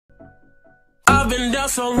I've been down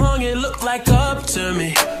so long it look like up to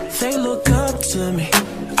me. They look up to me.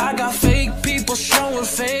 I got fake people showing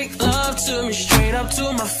fake love to me. Straight up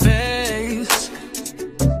to my face.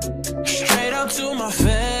 Straight up to my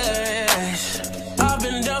face. I've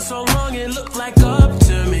been down so long it look like up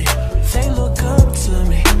to me. They look up to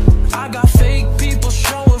me. I got fake people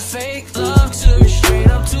showing fake love to me. Straight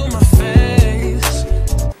up to my face.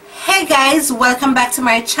 Hey guys, welcome back to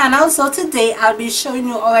my channel. So today I'll be showing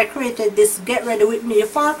you how I created this get ready with me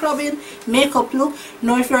fall clubbing makeup look.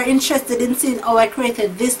 Now if you're interested in seeing how I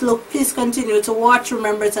created this look, please continue to watch.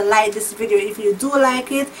 Remember to like this video if you do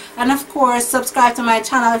like it, and of course subscribe to my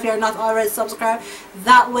channel if you're not already subscribed.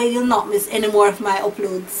 That way you'll not miss any more of my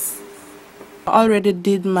uploads. I already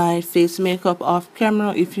did my face makeup off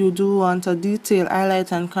camera. If you do want a detailed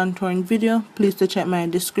highlight and contouring video, please to check my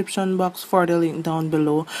description box for the link down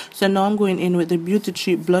below. So now I'm going in with the Beauty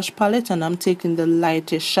Treat blush palette, and I'm taking the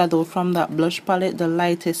lightest shadow from that blush palette, the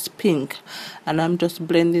lightest pink, and I'm just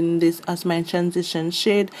blending this as my transition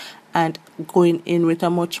shade and going in with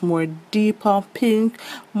a much more deeper pink,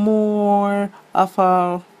 more of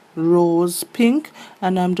a rose pink,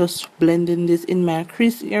 and I'm just blending this in my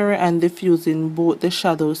crease area and diffusing both the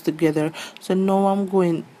shadows together. So now I'm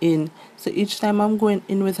going in, so each time I'm going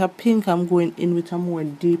in with a pink, I'm going in with a more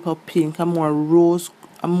deeper pink, a more rose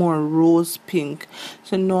pink.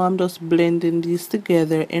 So now I'm just blending these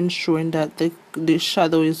together, ensuring that the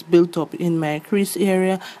shadow is built up in my crease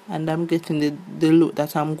area and I'm getting the look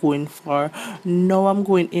that I'm going for. Now I'm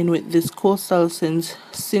going in with this Coastal Scents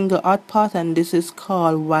single hot pot, and this is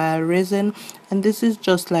called Wild Resin, and this is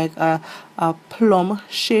just like a plum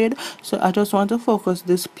shade. So I just want to focus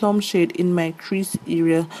this plum shade in my crease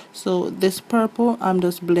area. So this purple, I'm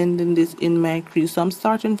just blending this in my crease. So I'm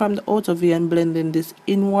starting from the outer V and blending this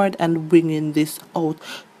inward and bringing this out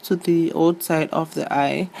to the outside of the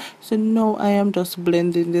eye. So now I am just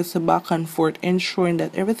blending this back and forth, ensuring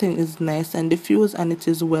that everything is nice and diffused and it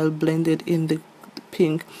is well blended in the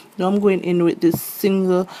pink. Now I'm going in with this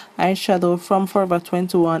single eyeshadow from Forever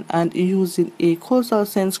 21 and using a Coastal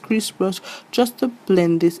Scents crease brush just to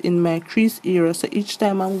blend this in my crease area. So each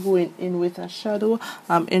time I'm going in with a shadow,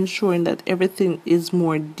 I'm ensuring that everything is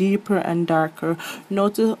more deeper and darker. Now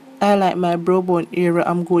to highlight my brow bone area,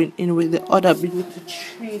 I'm going in with the Huda Beauty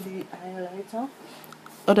 3D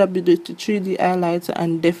highlighter,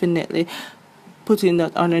 and definitely putting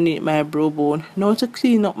that underneath my brow bone. Now to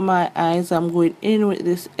clean up my eyes, I'm going in with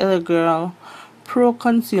this Girl Pro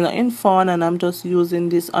Concealer in Fawn, and I'm just using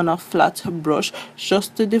this on a flat brush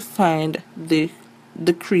just to define the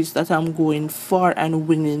crease that I'm going for and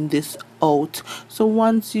winging this out. So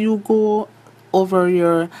once you go over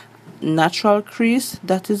your natural crease,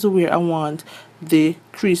 that is where I want the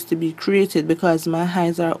crease to be created, because my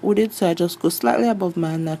eyes are hooded, so I just go slightly above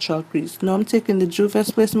my natural crease. Now I'm taking the Juvia's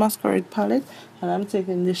Place Masquerade palette and I'm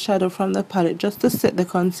taking the shadow from the palette just to set the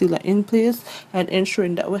concealer in place and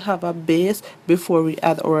ensuring that we have a base before we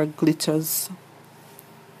add our glitters.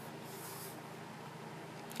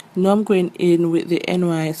 Now I'm going in with the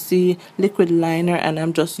NYC liquid liner, and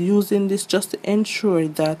I'm just using this just to ensure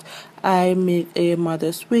that I make a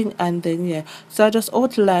modest wing, and then so I just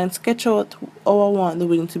outline, sketch out how I want the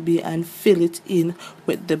wing to be and fill it in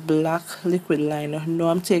with the black liquid liner. Now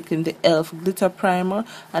I'm taking the e.l.f. glitter primer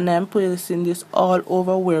and I'm placing this all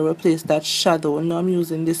over where we place that shadow. Now I'm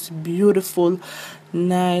using this beautiful,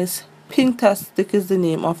 nice Pinktastic is the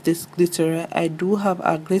name of this glitter. I do have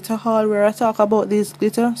a glitter haul where I talk about this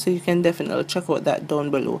glitter, so you can definitely check out that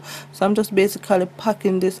down below. So I'm just basically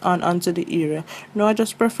packing this onto the area. Now I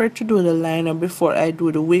just prefer to do the liner before I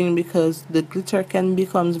do the wing, because the glitter can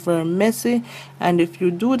become very messy, and if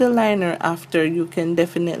you do the liner after, you can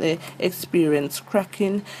definitely experience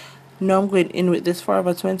cracking. Now I'm going in with this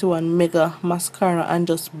Forever 21 Mega Mascara and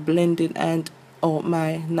just blending and out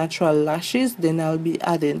my natural lashes. Then I'll be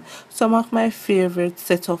adding some of my favorite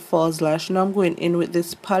set of false lash. Now I'm going in with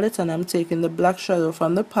this palette and I'm taking the black shadow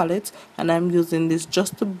from the palette and I'm using this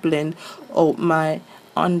just to blend out my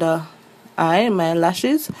under eye, my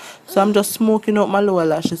lashes. So I'm just smoking out my lower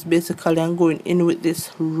lashes basically. I'm going in with this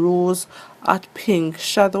rose hot pink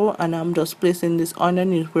shadow and I'm just placing this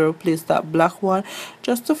underneath where I placed that black one,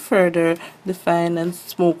 just to further define and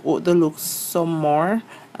smoke out the look some more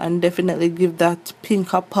and definitely give that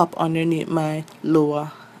pinker pop underneath my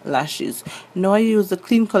lower lashes. Now I use the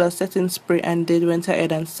Clean Color setting spray and then went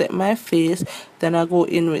ahead and set my face. Then I go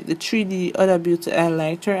in with the 3D Huda Beauty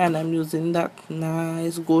highlighter, and I'm using that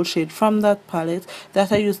nice gold shade from that palette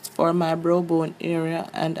that I used for my brow bone area,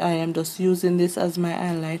 and I am just using this as my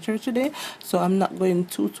highlighter today, so I'm not going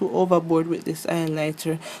too overboard with this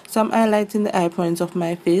highlighter. So I'm highlighting the eye points of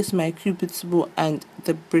my face, my cupid's bow, and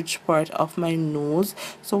the bridge part of my nose.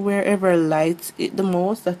 So wherever lights it the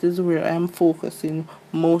most, that is where I'm focusing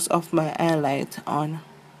most of my highlight on.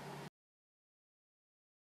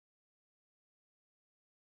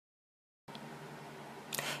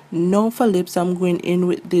 Now for lips, I'm going in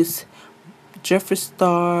with this Jeffree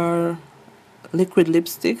Star liquid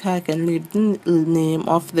lipstick. I can leave the name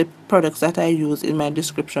of the products that I use in my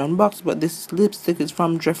description box, but this lipstick is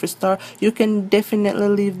from Jeffree Star. You can definitely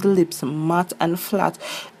leave the lips matte and flat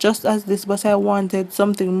just as this, but I wanted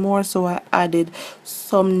something more, so I added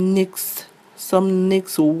some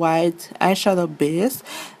NYX white eyeshadow base.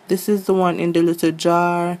 This is the one in the little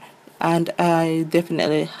jar, and I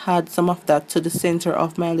definitely had some of that to the center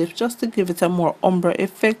of my lips just to give it a more ombre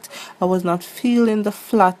effect. I was not feeling the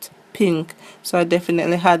flat pink, so I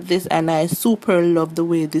definitely had this, and I super love the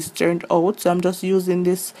way this turned out. So I'm just using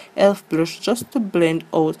this elf blush just to blend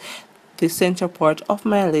out the center part of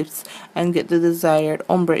my lips and get the desired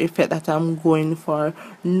ombre effect that I'm going for.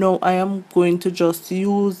 Now I am going to just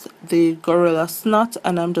use the Gorilla Snot,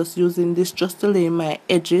 and I'm just using this just to lay my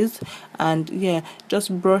edges, and yeah,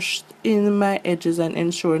 just brush in my edges and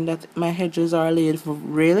ensuring that my edges are laid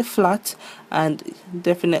really flat, and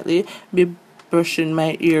definitely be brushing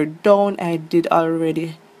my ear down. I did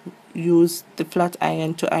already use the flat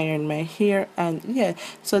iron to iron my hair, and yeah,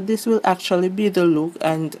 so this will actually be the look,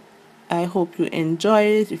 and I hope you enjoy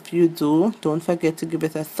it. If you do, don't forget to give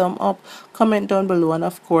it a thumb up, comment down below, and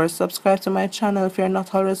of course subscribe to my channel if you're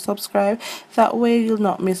not already subscribed. That way you'll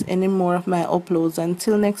not miss any more of my uploads.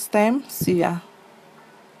 Until next time, see ya.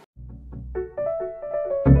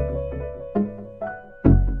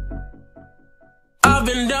 I've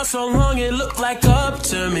been down so long it look like up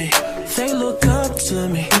to me. They look up to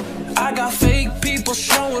me. I got fake people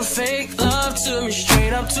showing fake love to me,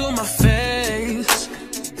 straight up to my face.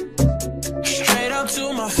 Straight up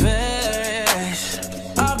to my face.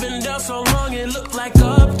 I've been down so long it look like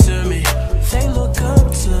up